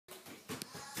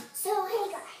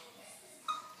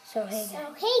So hey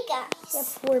guys. Yep,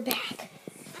 we're back.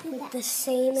 With the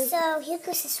same... So here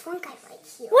goes this one guy right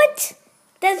here. What?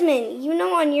 Desmond, you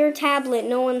know on your tablet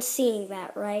no one's seeing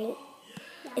that, right?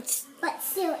 Yeah. It's... But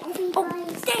still, everybody...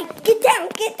 Oh, stay! Get down!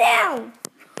 Get down!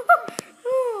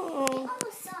 Oh.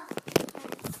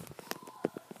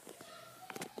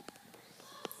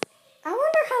 I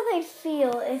wonder how they'd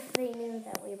feel if they knew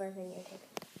that we were videotaping.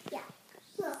 Yeah.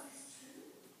 Look.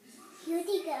 Here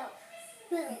they go.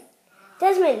 Boom.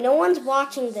 Desmond, no one's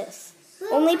watching this.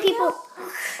 Only people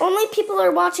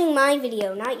are watching my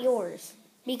video, not yours.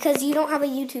 Because you don't have a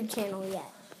YouTube channel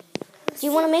yet. Do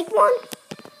you want to make one?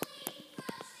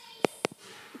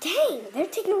 Dang, they're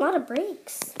taking a lot of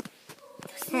breaks.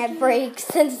 Had breaks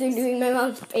since they're doing my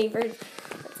mom's papers.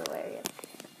 That's hilarious.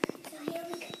 So here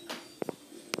we go.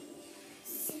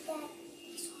 See that?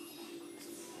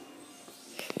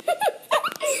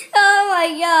 Oh my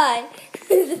god.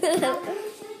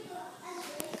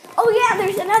 Oh yeah,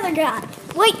 there's another guy.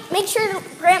 Wait, make sure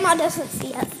Grandma doesn't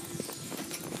see us.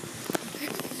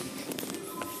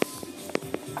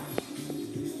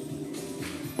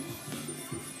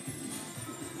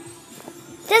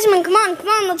 Desmond, come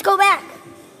on, let's go back.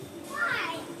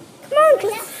 Why? Come on,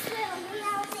 come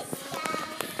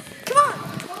on.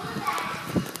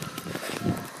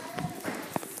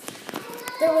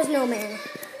 There was no man.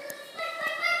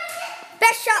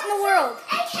 Best shot in the world.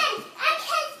 I can.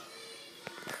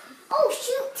 Oh,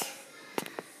 shoot.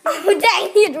 Oh,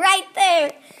 dang, he's right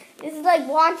there. This is like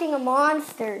watching a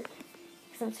monster.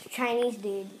 Some Chinese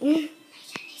dude. Oh,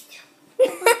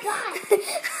 my God.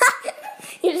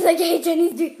 You're just like, hey,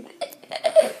 Chinese dude.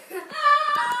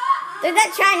 There's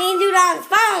that Chinese dude on his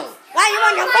phone. Why do you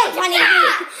want your phone, Chinese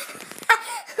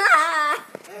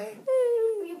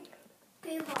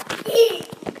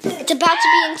dude? It's about to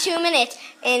be in 2 minutes.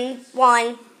 In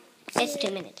 1. It's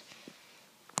 2 minutes.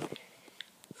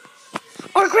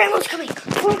 Our grandma's coming.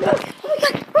 Oh my god. Oh my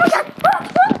god. Oh my god. Oh,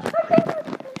 grandma.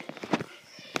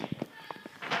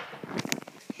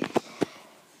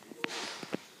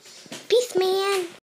 Peace, man.